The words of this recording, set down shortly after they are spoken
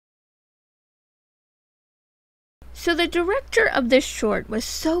So the director of this short was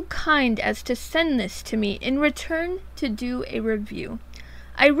so kind as to send this to me in return to do a review.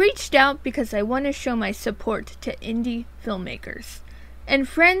 I reached out because I want to show my support to indie filmmakers. And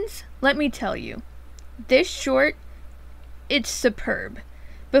friends, let me tell you, this short, it's superb.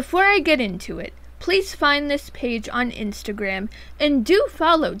 Before I get into it, please find this page on Instagram and do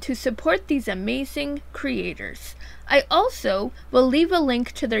follow to support these amazing creators. I also will leave a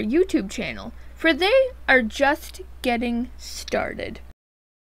link to their YouTube channel, for they are just getting started.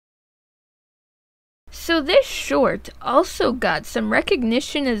 So this short also got some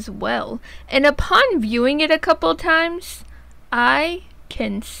recognition as well, and upon viewing it a couple times, I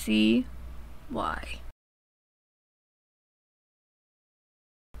can see why.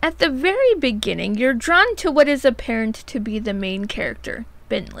 At the very beginning, you're drawn to what is apparent to be the main character,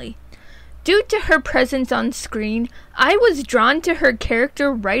 Bentley. Due to her presence on screen, I was drawn to her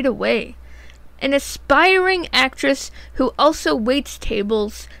character right away. An aspiring actress who also waits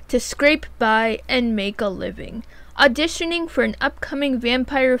tables to scrape by and make a living. Auditioning for an upcoming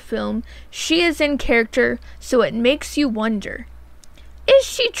vampire film, she is in character, so it makes you wonder, is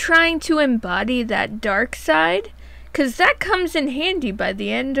she trying to embody that dark side? 'Cause that comes in handy by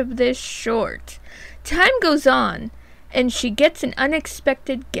the end of this short. Time goes on, and she gets an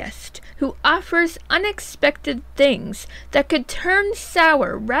unexpected guest who offers unexpected things that could turn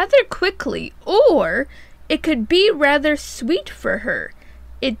sour rather quickly, or it could be rather sweet for her.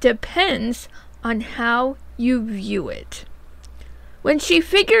 It depends on how you view it. When she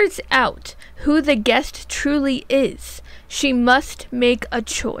figures out who the guest truly is, she must make a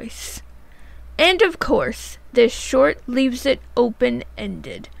choice. And of course, this short leaves it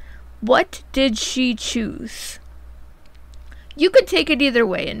open-ended. What did she choose? You could take it either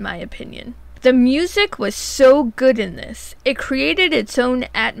way, in my opinion. The music was so good in this. It created its own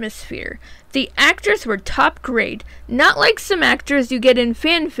atmosphere. The actors were top grade, not like some actors you get in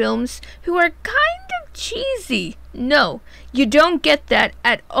fan films who are kind of cheesy. No, you don't get that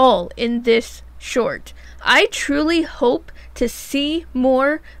at all in this short. I truly hope to see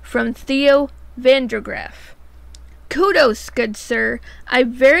more from Theo van der Graaf. Kudos, good sir. I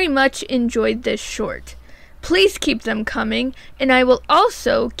very much enjoyed this short. Please keep them coming, and I will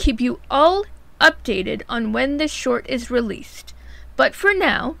also keep you all updated on when this short is released. But for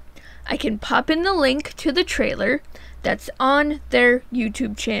now, I can pop in the link to the trailer that's on their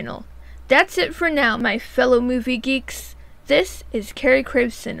YouTube channel. That's it for now, my fellow movie geeks. This is Carrie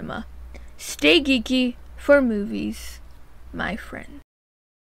Craves Cinema. Stay geeky for movies, my friend.